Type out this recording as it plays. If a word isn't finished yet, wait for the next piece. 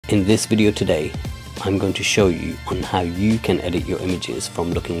In this video today, I'm going to show you on how you can edit your images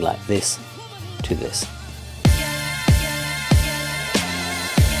from looking like this to this.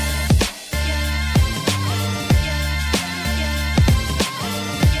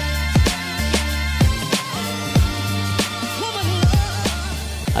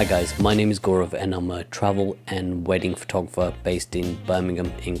 Hi guys, my name is Gaurav and I'm a travel and wedding photographer based in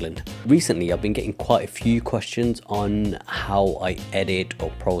Birmingham, England. Recently I've been getting quite a few questions on how I edit or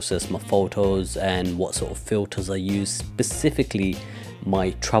process my photos and what sort of filters I use, specifically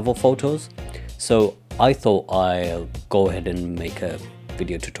my travel photos. So I thought I'll go ahead and make a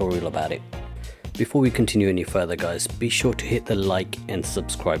video tutorial about it. Before we continue any further guys, be sure to hit the like and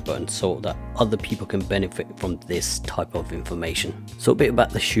subscribe button so that other people can benefit from this type of information. So a bit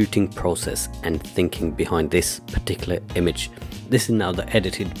about the shooting process and thinking behind this particular image. This is now the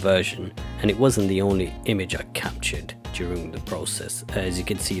edited version and it wasn't the only image I captured during the process. As you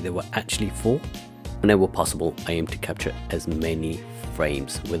can see, there were actually 4. Whenever possible, I aim to capture as many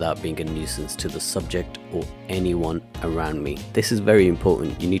frames without being a nuisance to the subject or anyone around me. This is very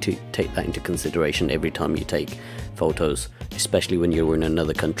important. You need to take that into consideration every time you take photos, especially when you're in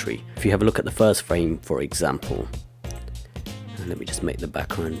another country. If you have a look at the first frame, for example, and let me just make the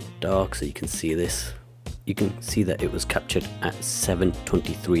background dark so you can see this. You can see that it was captured at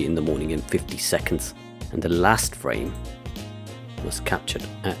 7:23 in the morning in 50 seconds, and the last frame was captured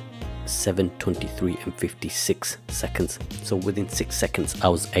at 7:23 and 56 seconds. So within 6 seconds I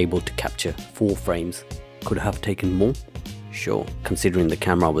was able to capture 4 frames. Could I have taken more? Sure, considering the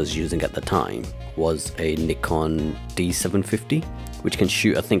camera I was using at the time was a Nikon D750, which can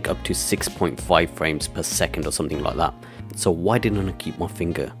shoot I think up to 6.5 frames per second or something like that. So why didn't I keep my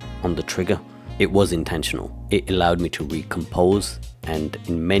finger on the trigger? It was intentional. It allowed me to recompose and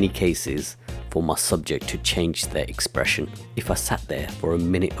in many cases for my subject to change their expression. If I sat there for a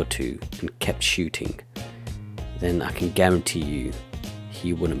minute or two and kept shooting, then I can guarantee you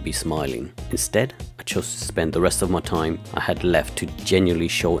he wouldn't be smiling. Instead, I chose to spend the rest of my time I had left to genuinely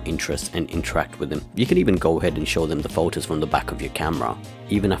show interest and interact with them. You can even go ahead and show them the photos from the back of your camera.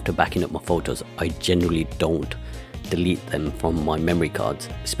 Even after backing up my photos, I generally don't delete them from my memory cards,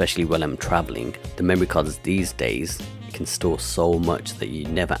 especially when I'm traveling. The memory cards these days can store so much that you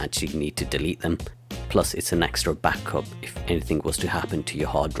never actually need to delete them. Plus it's an extra backup if anything was to happen to your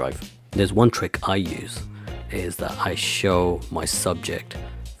hard drive. There's one trick I use is that I show my subject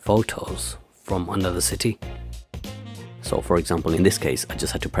photos from another city. So for example, in this case I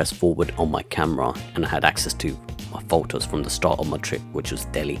just had to press forward on my camera and I had access to my photos from the start of my trip, which was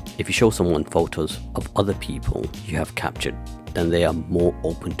Delhi. If you show someone photos of other people you have captured, then they are more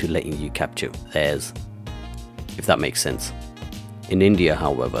open to letting you capture theirs, if that makes sense. In India,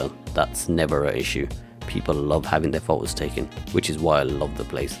 however, that's never an issue. People love having their photos taken, which is why I love the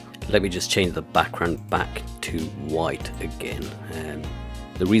place. Let me just change the background back to white again.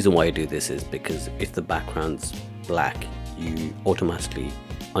 The reason why I do this is because if the background's black, you automatically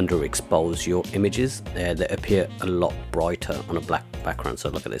underexpose your images. They appear a lot brighter on a black background, so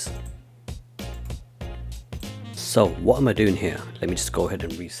look at this. So what am I doing here? Let me just go ahead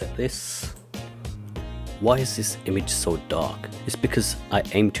and reset this. Why is this image so dark? It's because I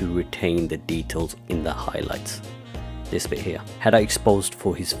aim to retain the details in the highlights. This bit here. Had I exposed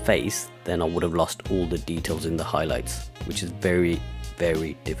for his face, then I would have lost all the details in the highlights, which is very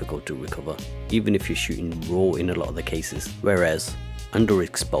difficult to recover, even if you're shooting raw in a lot of the cases. Whereas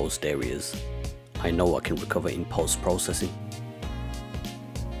underexposed areas, I know I can recover in post-processing.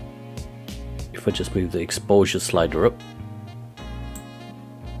 If I just move the exposure slider up,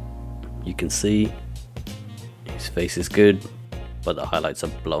 you can see his face is good, but the highlights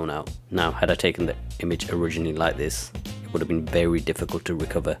are blown out. Now, had I taken the image originally like this, it would have been very difficult to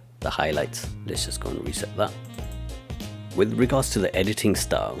recover the highlights. Let's just go and reset that. With regards to the editing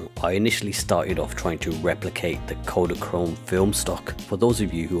style, I initially started off trying to replicate the Kodachrome film stock. For those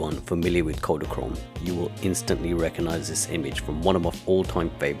of you who aren't familiar with Kodachrome, you will instantly recognize this image from one of my all-time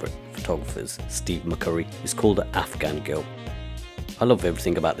favorite photographers, Steve McCurry. It's called the Afghan Girl. I love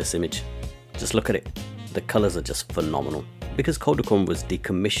everything about this image. Just look at it. The colors are just phenomenal. Because Kodachrome was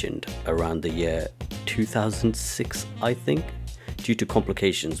decommissioned around the year 2006, I think, due to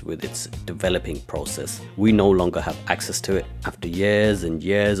complications with its developing process, we no longer have access to it. After years and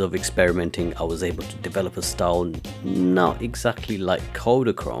years of experimenting, I was able to develop a style not exactly like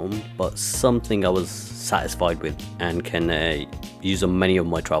Kodachrome, but something I was satisfied with and can use on many of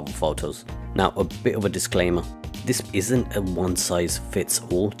my travel photos. Now, a bit of a disclaimer. This isn't a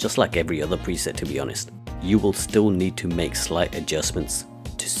one-size-fits-all, just like every other preset, to be honest. You will still need to make slight adjustments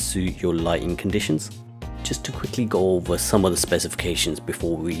to suit your lighting conditions. just to quickly go over some of the specifications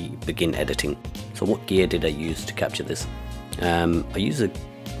before we begin editing. So what gear did I use to capture this? I use a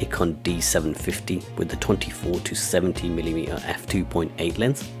Nikon D750 with the 24 to 70mm f2.8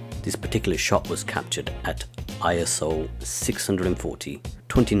 lens. This particular shot was captured at ISO 640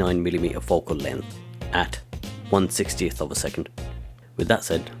 29mm focal length at 1/60th of a second. With that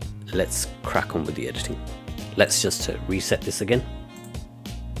said, let's crack on with the editing. Let's just reset this again.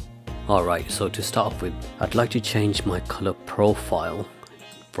 Alright, so to start off with, I'd like to change my color profile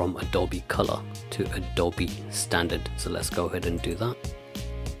from Adobe Color to Adobe Standard. So let's go ahead and do that.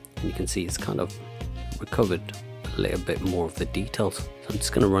 And you can see it's kind of recovered a little bit more of the details. So I'm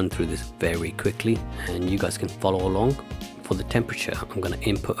just going to run through this very quickly and you guys can follow along. For the temperature, I'm going to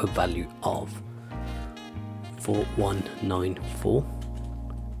input a value of 4194,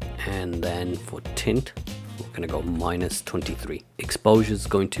 and then for tint we're going to go -23. Exposure is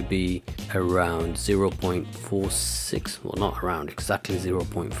going to be around 0.46, well not around, exactly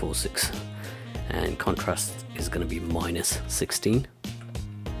 0.46, and contrast is going to be -16.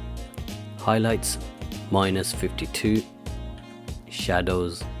 Highlights -52,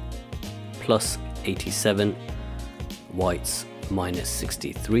 shadows +87, whites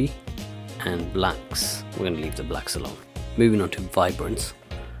 -63, and blacks, we're going to leave the blacks alone. Moving on to vibrance,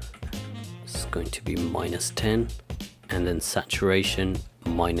 it's going to be -10, and then saturation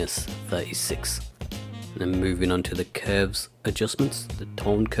 -36. And then moving on to the curves adjustments, the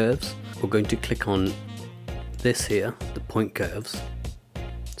tone curves, we're going to click on this here, the point curves,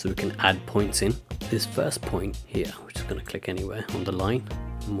 so we can add points in. This first point here, we're just going to click anywhere on the line,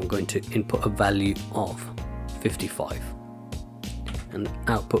 and we're going to input a value of 55 and the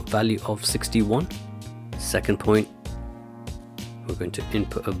output value of 61. Second point, we're going to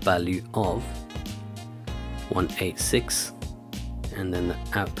input a value of 186 and then the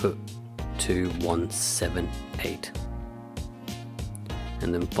output to 178.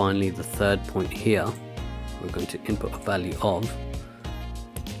 And then finally the third point here, we're going to input a value of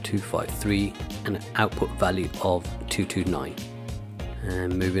 253 and an output value of 229.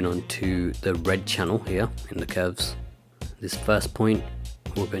 And moving on to the red channel here in the curves, this first point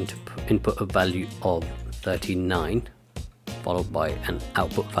we're going to input a value of 39 followed by an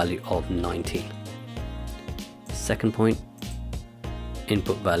output value of 19. Second point,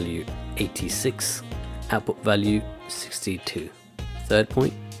 input value 86, output value 62. Third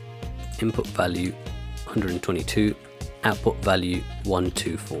point, input value 122, output value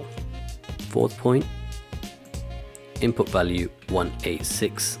 124. Fourth point, input value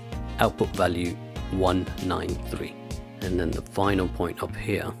 186, output value 193. And then the final point up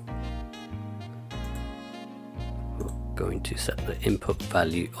here, we're going to set the input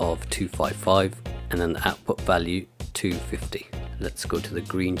value of 255 and then the output value 250. Let's go to the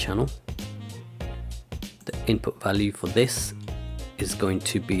green channel. The input value for this is going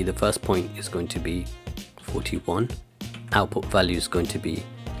to be, the first point is going to be 41, output value is going to be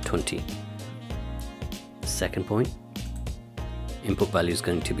 20. Second point, input value is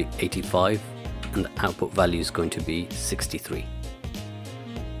going to be 85 and the output value is going to be 63.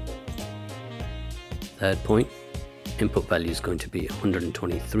 Third point, input value is going to be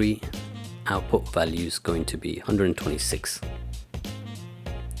 123, output value is going to be 126.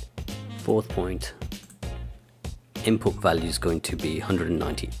 Fourth point, input value is going to be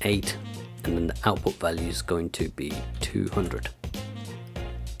 198 and then the output value is going to be 200.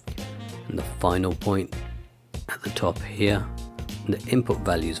 And the final point at the top here, the input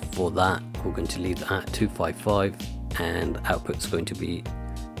values for that, we're going to leave that at 255 and the output is going to be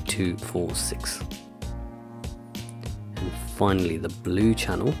 246. And finally the blue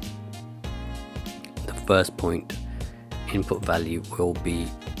channel, the first point input value will be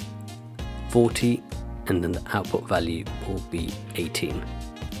 40 and then the output value will be 18.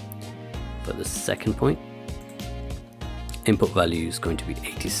 For the second point, input value is going to be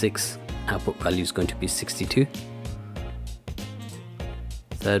 86, output value is going to be 62.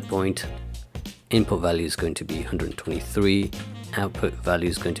 Third point, input value is going to be 123, output value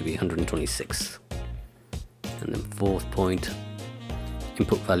is going to be 126. And then fourth point,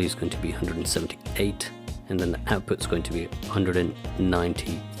 input value is going to be 178 and then the output is going to be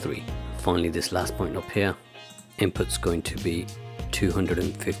 193. Finally this last point up here, input's going to be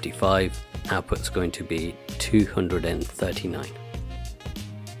 255, output's going to be 239.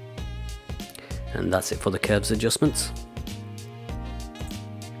 And that's it for the curves adjustments.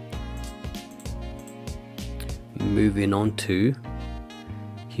 Moving on to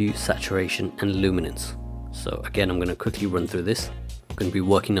hue, saturation and luminance. So again, I'm going to quickly run through this. I'm going to be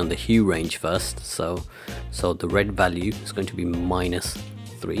working on the hue range first. So the red value is going to be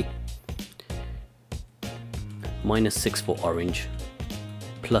 -3. -6 for orange,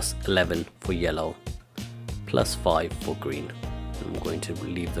 +11 for yellow, +5 for green. I'm going to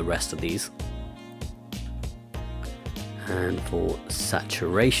leave the rest of these. And for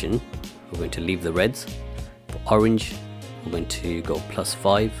saturation, we're going to leave the reds. For orange, we're going to go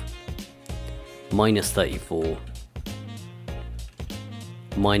 +5, -34,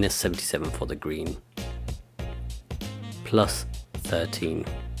 -77 for the green, +13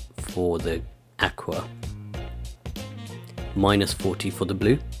 for the aqua, -40 for the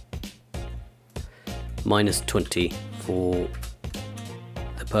blue, -20 for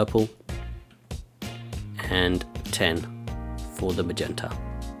the purple, and 10 for the magenta.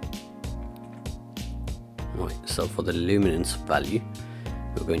 Right, so for the luminance value,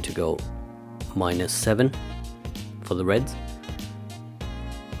 we're going to go -7 for the reds,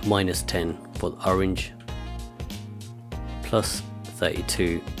 -10 for the orange,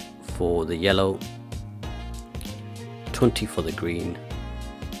 +32 for the yellow, 20 for the green,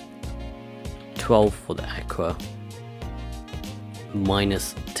 12 for the aqua,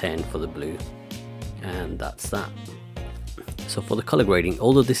 -10 for the blue, and that's that. So for the color grading,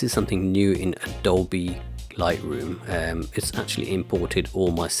 although this is something new in Adobe Lightroom, it's actually imported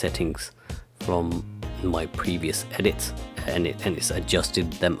all my settings from my previous edits, and it's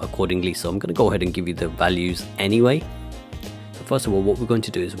adjusted them accordingly. So I'm going to go ahead and give you the values anyway. So first of all, what we're going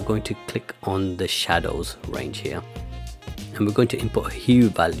to do is we're going to click on the shadows range here, and we're going to input a hue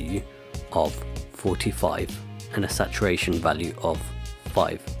value of 45 and a saturation value of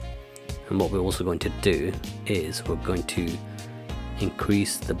 5. And what we're also going to do is we're going to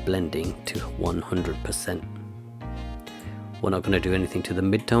increase the blending to 100%. We're not going to do anything to the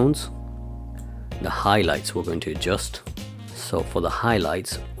midtones. The highlights we're going to adjust. So for the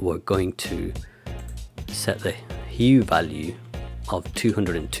highlights, we're going to set the hue value of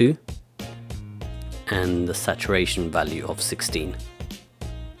 202 and the saturation value of 16.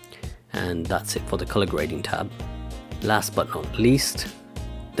 And that's it for the color grading tab. Last but not least,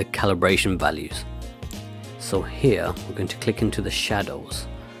 the calibration values. So here we're going to click into the shadows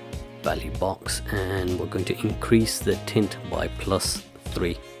value box, and we're going to increase the tint by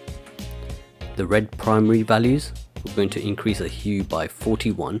 +3. The red primary values, we're going to increase the hue by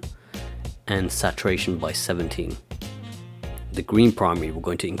 41 and saturation by 17. The green primary we're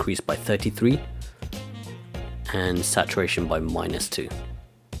going to increase by 33 and saturation by -2.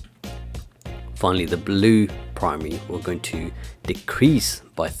 Finally, the blue primary we're going to decrease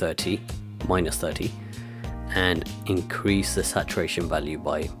by -30 and increase the saturation value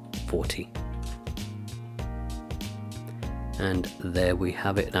by 40. And there we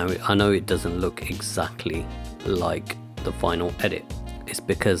have it. Now I know it doesn't look exactly like the final edit. It's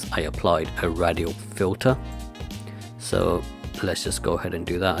because I applied a radial filter. So let's just go ahead and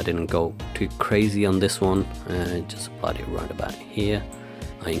do that. I didn't go too crazy on this one, and just applied it right about here.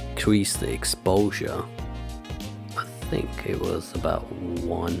 I increased the exposure. I think it was about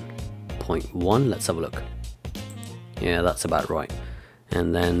 1.1. Let's have a look. Yeah, that's about right.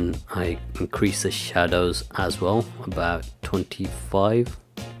 And then I increased the shadows as well, about 25,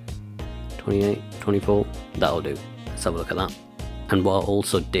 28, 24. That'll do. Let's have a look at that. And what I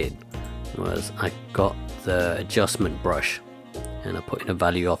also did was I got the adjustment brush and I put in a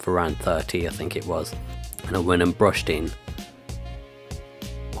value of around 30, I think it was, and I went and brushed in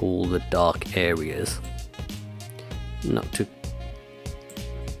all the dark areas, not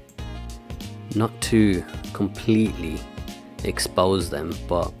to completely expose them,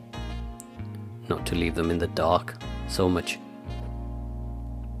 but not to leave them in the dark so much.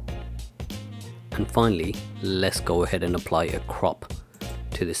 And finally, let's go ahead and apply a crop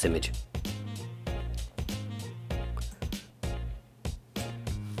to this image.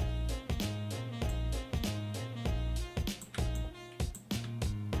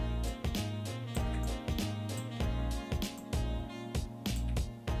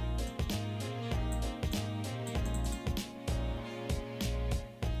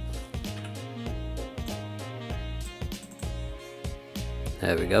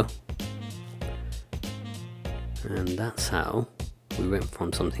 There we go. And that's how we went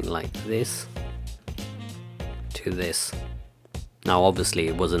from something like this to this. Now obviously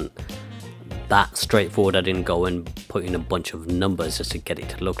it wasn't that straightforward. I didn't go and put in a bunch of numbers just to get it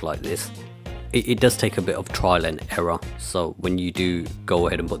to look like this. It does take a bit of trial and error. So when you do go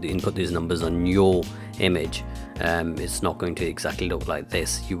ahead and input these numbers on your image, it's not going to exactly look like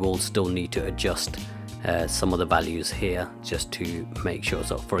this. You will still need to adjust some of the values here just to make sure.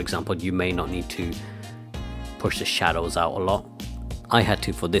 So for example, you may not need to push the shadows out a lot. I had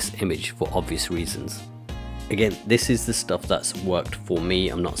to for this image for obvious reasons. Again, this is the stuff that's worked for me.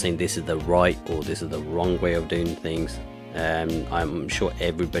 I'm not saying this is the right or this is the wrong way of doing things. I'm sure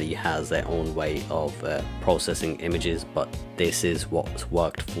everybody has their own way of processing images, but this is what's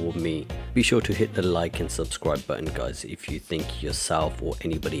worked for me. Be sure to hit the like and subscribe button, guys, if you think yourself or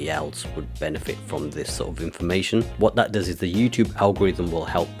anybody else would benefit from this sort of information. What that does is the YouTube algorithm will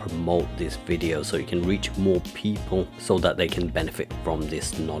help promote this video so you can reach more people so that they can benefit from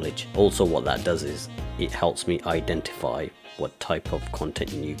this knowledge. Also, what that does is it helps me identify what type of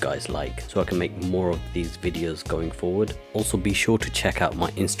content you guys like, so I can make more of these videos going forward. Also, be sure to check out my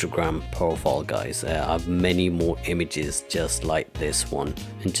Instagram profile, guys. I have many more images just like this one,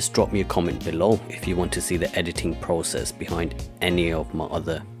 and just drop me a comment below if you want to see the editing process behind any of my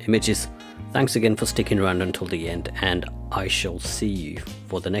other images. Thanks again for sticking around until the end, and I shall see you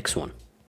for the next one.